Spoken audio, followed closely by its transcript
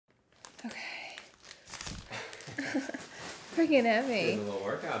Okay. Freaking heavy. Getting a little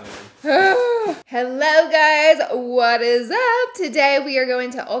workout in. Hello guys, what is up? Today we are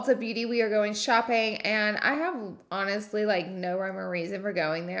going to Ulta Beauty. We are going shopping, and I have honestly like no rhyme or reason for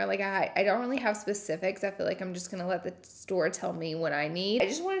going there. Like I don't really have specifics. I feel like I'm just gonna let the store tell me what I need. I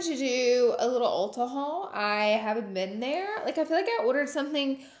just wanted to do a little Ulta haul. I haven't been there. Like I feel like I ordered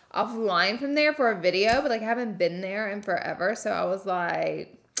something offline from there for a video, but like I haven't been there in forever. So I was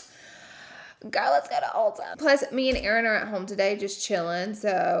like, girl, let's go to Ulta. Plus, me and Erin are at home today just chilling,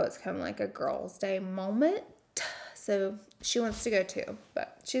 so it's kind of like a girls' day moment. So she wants to go too,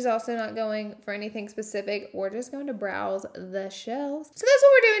 but she's also not going for anything specific. We're just going to browse the shelves. So that's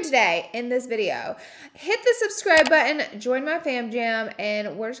what we're doing today in this video. Hit the subscribe button, join my fam jam,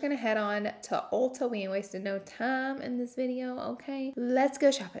 and we're just gonna head on to Ulta. We ain't wasting no time in this video, okay? Let's go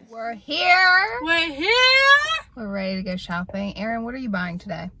shopping. We're here. We're here. We're ready to go shopping. Erin, what are you buying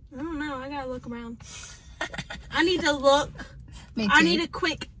today? I don't know. I gotta look around. I need to look. Me too. I need a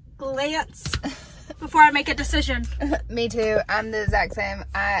quick glance before I make a decision. Me too. I'm the exact same.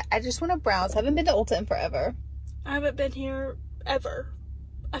 I just want to browse. I haven't been to Ulta in forever. I haven't been here ever.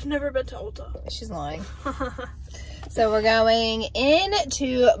 I've never been to Ulta. She's lying. So we're going in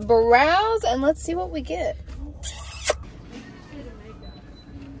to browse and let's see what we get.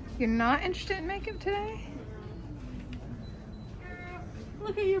 You're not interested in makeup today?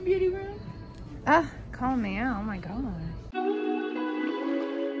 Look at your beauty room. Ah, calling me out. Oh my God.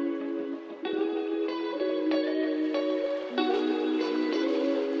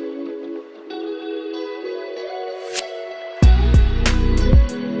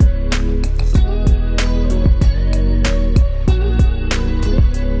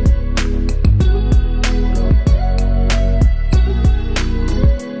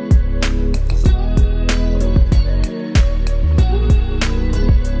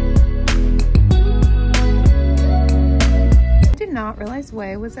 Realized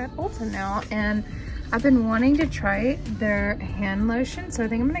Way was at Ulta now, and I've been wanting to try their hand lotion, so I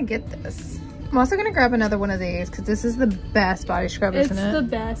think I'm gonna get this. I'm also gonna grab another one of these because this is the best body scrub, isn't it? It's the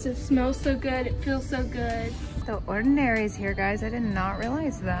best. It smells so good. It feels so good. The Ordinary is here, guys. I did not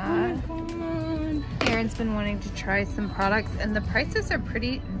realize that. Oh my God. Erin's been wanting to try some products, and the prices are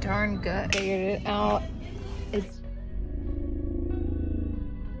pretty darn good. Figured it out. It's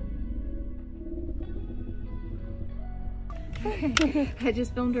I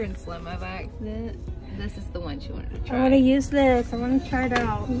just filmed her in slow-mo by accident. This is the one she wanted to try. I want to use this. I want to try it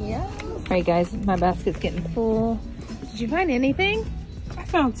out. Yeah. All right, guys, my basket's getting full. Did you find anything? I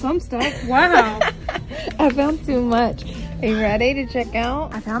found some stuff. Wow. I found too much. Are you ready to check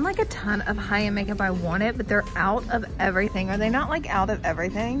out? I found like a ton of high-end makeup I wanted, but they're out of everything. Are they not like out of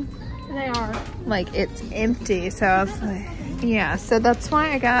everything? They are. Like it's empty. So I was like, yeah. So that's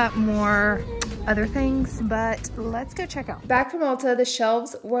why I got more other things, but let's go check out. Back from Ulta, the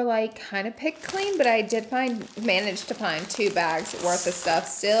shelves were like kind of picked clean, but I did manage to find 2 bags worth of stuff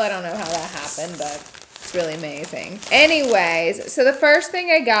still. I don't know how that happened, but it's really amazing. Anyways, so the first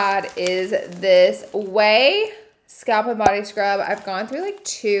thing I got is this Way Scalp and Body Scrub. I've gone through like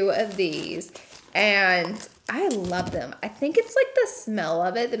 2 of these and I love them. I think it's like the smell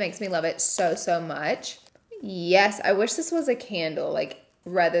of it that makes me love it so, so much. Yes, I wish this was a candle, like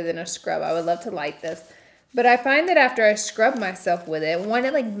rather than a scrub. I would love to light this, but I find that after I scrub myself with it, one,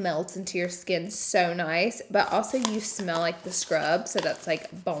 it like melts into your skin so nice, but also you smell like the scrub, so that's like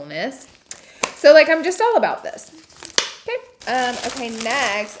bonus. So like I'm just all about this. Okay,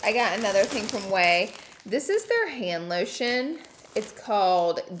 next I got another thing from Way. This is their hand lotion. It's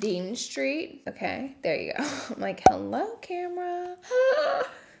called Dean Street. Okay, there you go. I'm like, hello camera.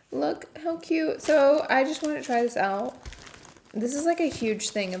 Look how cute. So I just wanted to try this out. This is like a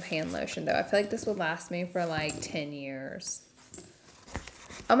huge thing of hand lotion though. I feel like this would last me for like 10 years.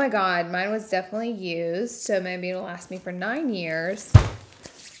 Oh my God, mine was definitely used, so maybe it'll last me for 9 years.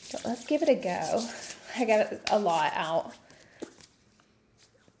 But let's give it a go. I got a lot out.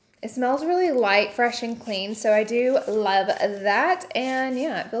 It smells really light, fresh, and clean, so I do love that. And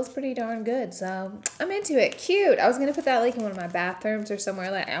yeah, it feels pretty darn good, so I'm into it. Cute. I was gonna put that like in one of my bathrooms or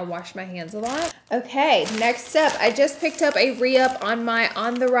somewhere like I wash my hands a lot. Okay, next up, I just picked up a re-up on my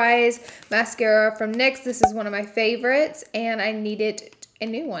On The Rise mascara from NYX. This is one of my favorites, and I needed a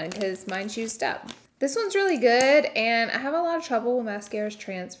new one because mine's used up. This one's really good, and I have a lot of trouble with mascaras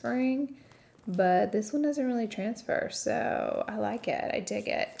transferring, but this one doesn't really transfer, so I like it. I dig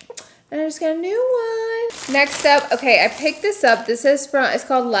it. And I just got a new one. Next up, okay, I picked this up. This is it's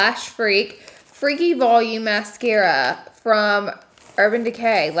called Lash Freak Freaky Volume Mascara from Urban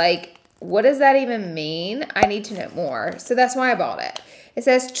Decay. Like, what does that even mean? I need to know more. So that's why I bought it. It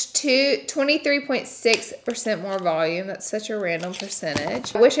says 23.6% more volume. That's such a random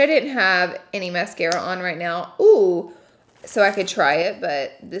percentage. I wish I didn't have any mascara on right now. Ooh, so I could try it,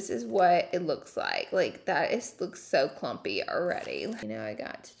 but this is what it looks like. Like that looks so clumpy already. You know, I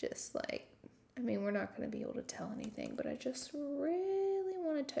got to just like, I mean, we're not going to be able to tell anything, but I just really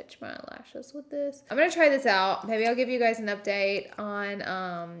want to touch my eyelashes with this. I'm going to try this out. Maybe I'll give you guys an update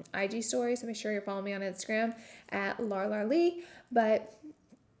on IG stories. So make sure you're following me on Instagram at Larlarlee. But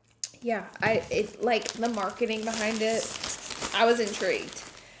yeah, like the marketing behind it, I was intrigued.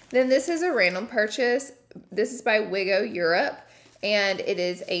 Then this is a random purchase. This is by Wigo Europe, and it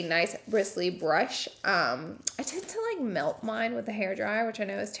is a nice bristly brush. I tend to like melt mine with the hairdryer, which I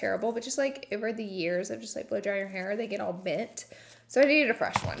know is terrible, but just like over the years of just like blow drying your hair, they get all bent. So I needed a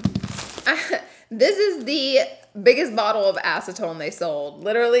fresh one. This is the biggest bottle of acetone they sold.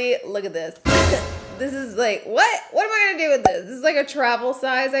 Literally, look at this. This is like, what am I gonna do with this? This is like a travel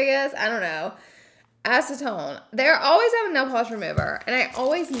size, I guess. I don't know. Acetone. They always have a nail polish remover, and I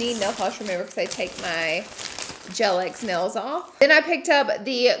always need nail polish remover because I take my Gel X nails off. Then I picked up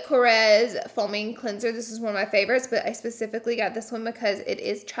the Korres foaming cleanser. This is one of my favorites, but I specifically got this one because it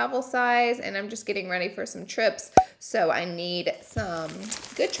is travel size, and I'm just getting ready for some trips, so I need some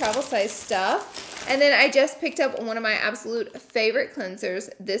good travel size stuff. And then I just picked up one of my absolute favorite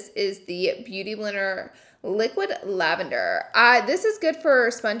cleansers. This is the Beauty Blender Liquid Lavender. This is good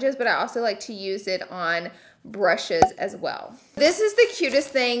for sponges, but I also like to use it on brushes as well. This is the cutest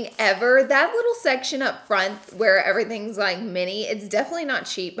thing ever. That little section up front where everything's like mini, it's definitely not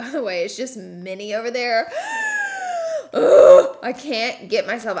cheap, by the way. It's just mini over there. Ugh, I can't get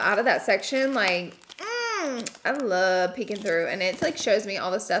myself out of that section. Like, I love peeking through, and it like shows me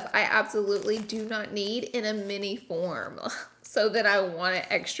all the stuff I absolutely do not need in a mini form. So that I want it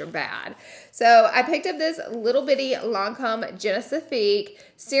extra bad. So I picked up this little bitty Lancome Genesafique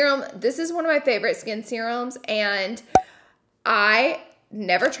serum. This is one of my favorite skin serums, and I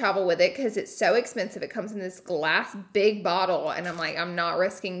never travel with it because it's so expensive. It comes in this glass big bottle, and I'm like, I'm not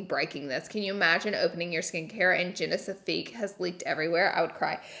risking breaking this. Can you imagine opening your skincare and Genesafique has leaked everywhere? I would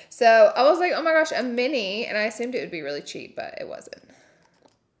cry. So I was like, oh my gosh, a mini, and I assumed it would be really cheap, but it wasn't.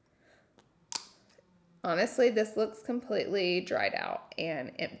 Honestly, this looks completely dried out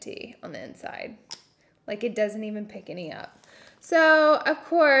and empty on the inside. Like it doesn't even pick any up. So, of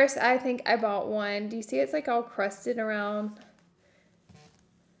course, I think I bought one. Do you see it's like all crusted around?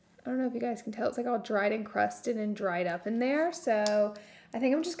 I don't know if you guys can tell. It's like all dried and crusted and dried up in there. So, I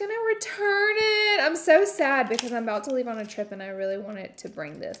think I'm just going to return it. I'm so sad because I'm about to leave on a trip and I really wanted to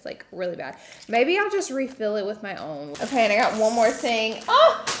bring this like really bad. Maybe I'll just refill it with my own. Okay, and I got one more thing.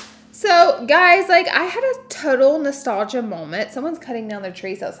 Oh! So, guys, like, I had a total nostalgia moment. Someone's cutting down their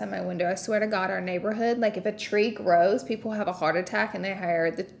trees outside my window. I swear to God, our neighborhood, like, if a tree grows, people have a heart attack and they hire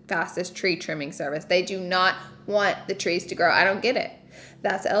the fastest tree trimming service. They do not want the trees to grow. I don't get it.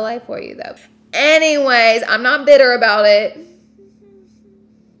 That's LA for you, though. Anyways, I'm not bitter about it.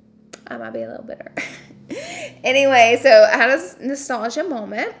 I might be a little bitter. Anyway, so I had a nostalgia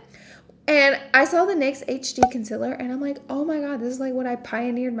moment. And I saw the NYX HD concealer, and I'm like, oh my God, this is like what I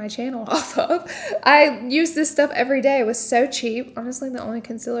pioneered my channel off of. I use this stuff every day. It was so cheap. Honestly, the only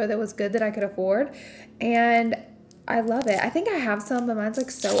concealer that was good that I could afford. And I love it. I think I have some, but mine's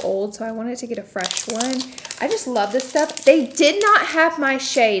like so old, so I wanted to get a fresh one. I just love this stuff. They did not have my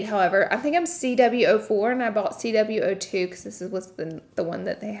shade, however. I think I'm CW04, and I bought CW02 because this was the one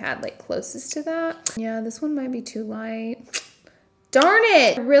that they had like closest to that. Yeah, this one might be too light. Darn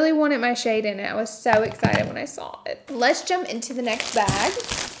it! I really wanted my shade in it. I was so excited when I saw it. Let's jump into the next bag.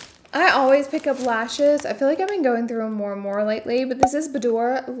 I always pick up lashes. I feel like I've been going through them more and more lately, but this is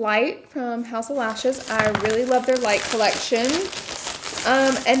Boudoir Light from House of Lashes. I really love their light collection.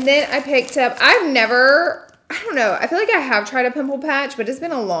 And then I picked up, I don't know, I feel like I have tried a pimple patch, but it's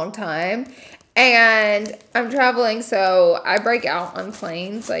been a long time. And I'm traveling, so I break out on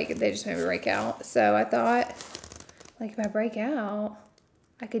planes. Like, they just made me break out. So I thought, like, if I break out,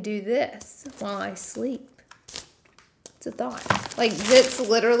 I could do this while I sleep. It's a thought. Like, zits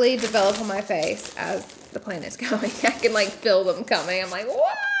literally develop on my face as the plane is going. I can, like, feel them coming. I'm like,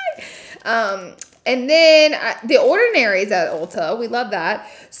 what? And then The Ordinary's at Ulta. We love that.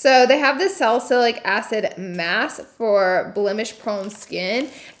 So they have this salicylic acid mask for blemish-prone skin.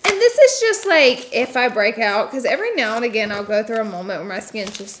 And this is just, like, if I break out. Because every now and again, I'll go through a moment where my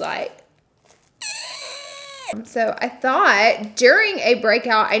skin's just like, so I thought during a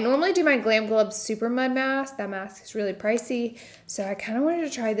breakout, I normally do my Glam Globe Super Mud Mask. That mask is really pricey. So I kind of wanted to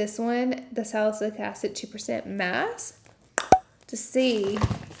try this one, the Salicylic Acid 2% Mask. to see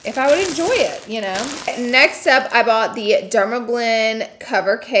if I would enjoy it, you know. Next up, I bought the Dermablend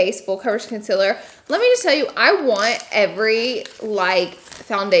Cover Case Full Coverage Concealer. Let me just tell you, I want every like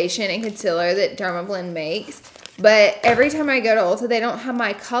foundation and concealer that Dermablend makes, but every time I go to Ulta, they don't have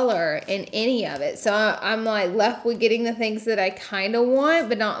my color in any of it. So I'm like left with getting the things that I kind of want,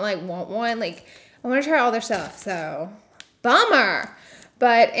 but not like want one. Like I want to try all their stuff, so bummer.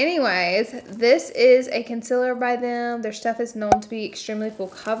 But anyways, this is a concealer by them. Their stuff is known to be extremely full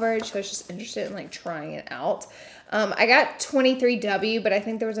coverage, so I was just interested in like trying it out. I got 23W, but I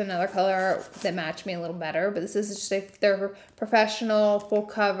think there was another color that matched me a little better. But this is just their professional full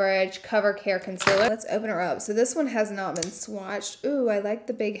coverage cover care concealer. Let's open her up. So this one has not been swatched. Ooh, I like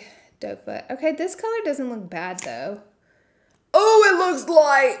the big doe foot. Okay, this color doesn't look bad though. Oh, it looks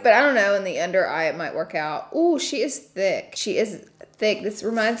light, but I don't know, in the under eye it might work out. Ooh, she is thick. She is thick. This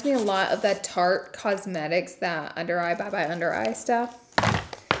reminds me a lot of that Tarte Cosmetics, that under eye, bye-bye under eye stuff.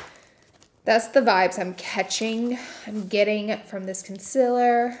 That's the vibes I'm catching, I'm getting from this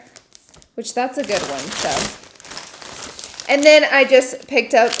concealer, which that's a good one, so. And then I just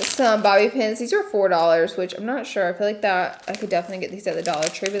picked up some bobby pins. These are $4, which I'm not sure. I feel like that I could definitely get these at the Dollar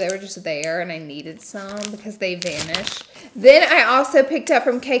Tree, but they were just there and I needed some because they vanished. Then I also picked up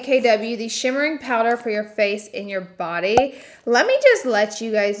from KKW the shimmering powder for your face and your body. Let me just let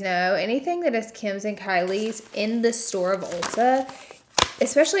you guys know, anything that is Kim's and Kylie's in the store of Ulta,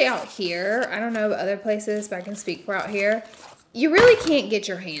 especially out here, I don't know other places, but I can speak for out here, you really can't get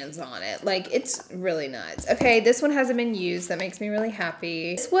your hands on it. Like, it's really nuts. Okay, this one hasn't been used. That makes me really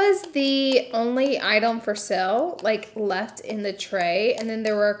happy. This was the only item for sale, like, left in the tray. And then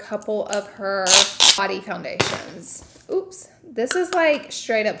there were a couple of her body foundations. Oops. This is, like,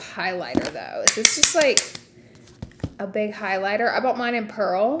 straight up highlighter, though. Is this just, like, a big highlighter? I bought mine in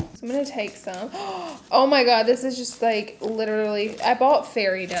Pearl. So I'm going to take some. Oh, my God. This is just, like, literally. I bought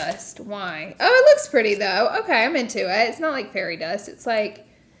fairy dust. Why? Oh, it looks pretty, though. Okay, I'm into it. It's not like fairy dust. It's like,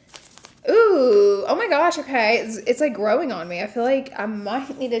 ooh. Oh, my gosh. Okay. It's like, growing on me. I feel like I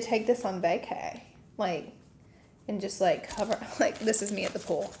might need to take this on vacay. Like, and just, like, cover. Like, this is me at the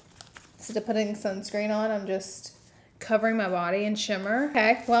pool. Instead of putting sunscreen on, I'm just covering my body in shimmer.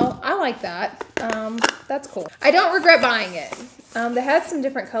 Okay, well, I like that. That's cool. I don't regret buying it. They had some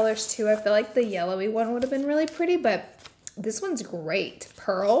different colors too. I feel like the yellowy one would have been really pretty, but this one's great.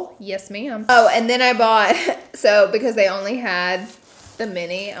 Pearl, yes ma'am. Oh, and then I bought, so because they only had the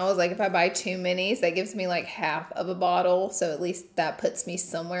mini, I was like, if I buy 2 minis, that gives me like half of a bottle. So at least that puts me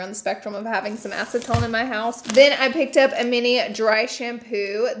somewhere on the spectrum of having some acetone in my house. Then I picked up a mini dry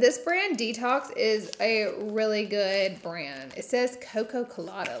shampoo. This brand, Detox, is a really good brand. It says Coco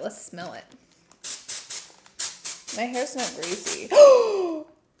Colada. Let's smell it. My hair's not greasy. Oh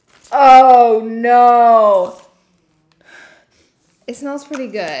no. It smells pretty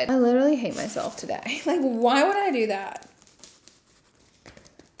good. I literally hate myself today. Like, why would I do that?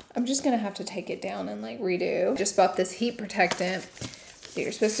 I'm just going to have to take it down and like redo. Just bought this heat protectant that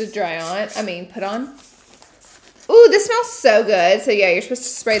you're supposed to put on. Ooh, this smells so good. So yeah, you're supposed to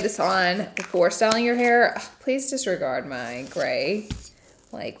spray this on before styling your hair. Ugh, please disregard my gray.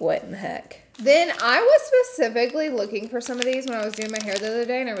 Like, what in the heck? Then I was specifically looking for some of these when I was doing my hair the other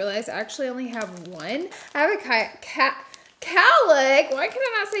day, and I realized I actually only have one. I have a cowlick. Why can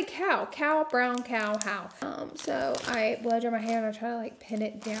I not say cow? Cow, brown cow, how? So I blow dry my hair and I try to like pin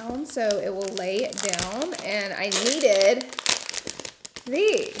it down so it will lay down. And I needed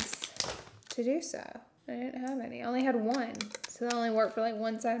these to do so. I didn't have any. I only had one. So that only worked for like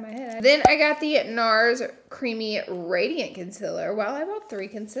one side of my head. Then I got the NARS Creamy Radiant Concealer. Wow, I bought 3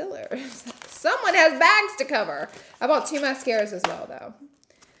 concealers. Someone has bags to cover. I bought 2 mascaras as well though.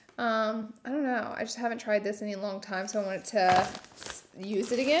 I don't know. I just haven't tried this in a long time, so I wanted to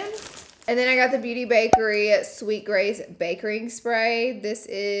use it again. And then I got the Beauty Bakery Sweet Grace Baking Spray. This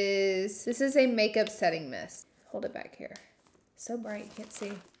is a makeup setting mist. Hold it back here. So bright, you can't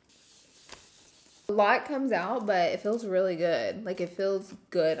see. A lot comes out, but it feels really good. Like, it feels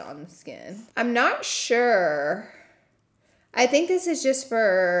good on the skin. I'm not sure. I think this is just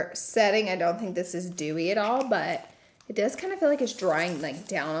for setting. I don't think this is dewy at all, but it does kind of feel like it's drying like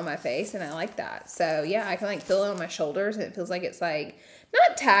down on my face, and I like that. So yeah, I can like feel it on my shoulders, and it feels like it's like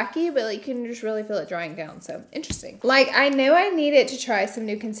not tacky, but like you can just really feel it drying down. So interesting. Like, I know I needed to try some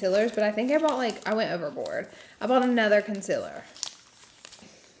new concealers, but I think I went overboard. I bought another concealer.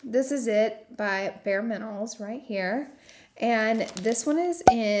 This is it by Bare Minerals right here. And this one is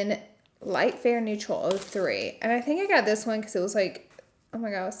in Light Fair Neutral 03. And I think I got this one because it was like, oh my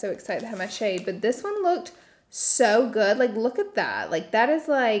God, I was so excited to have my shade. But this one looked so good. Like, look at that. Like, that is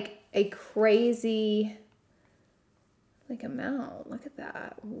like a crazy, like amount. Look at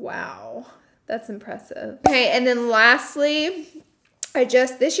that. Wow. That's impressive. Okay, and then lastly,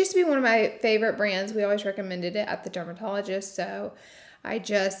 this used to be one of my favorite brands. We always recommended it at the dermatologist. So I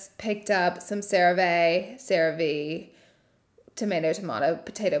just picked up some CeraVe, tomato,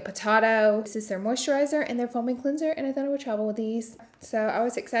 potato. This is their moisturizer and their foaming cleanser, and I thought I would travel with these. So I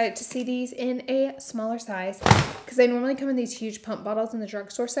was excited to see these in a smaller size because they normally come in these huge pump bottles in the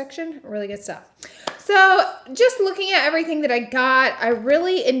drugstore section. Really good stuff. So just looking at everything that I got, I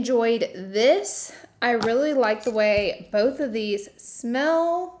really enjoyed this. I really like the way both of these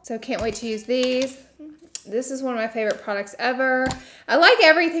smell, so can't wait to use these. This is one of my favorite products ever. I like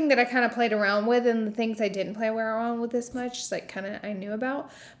everything that I kind of played around with, and the things I didn't play around with this much, just like kind of I knew about.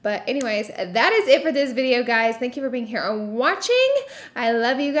 But anyways, that is it for this video, guys. Thank you for being here and watching. I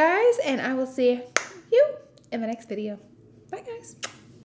love you guys, and I will see you in my next video. Bye, guys.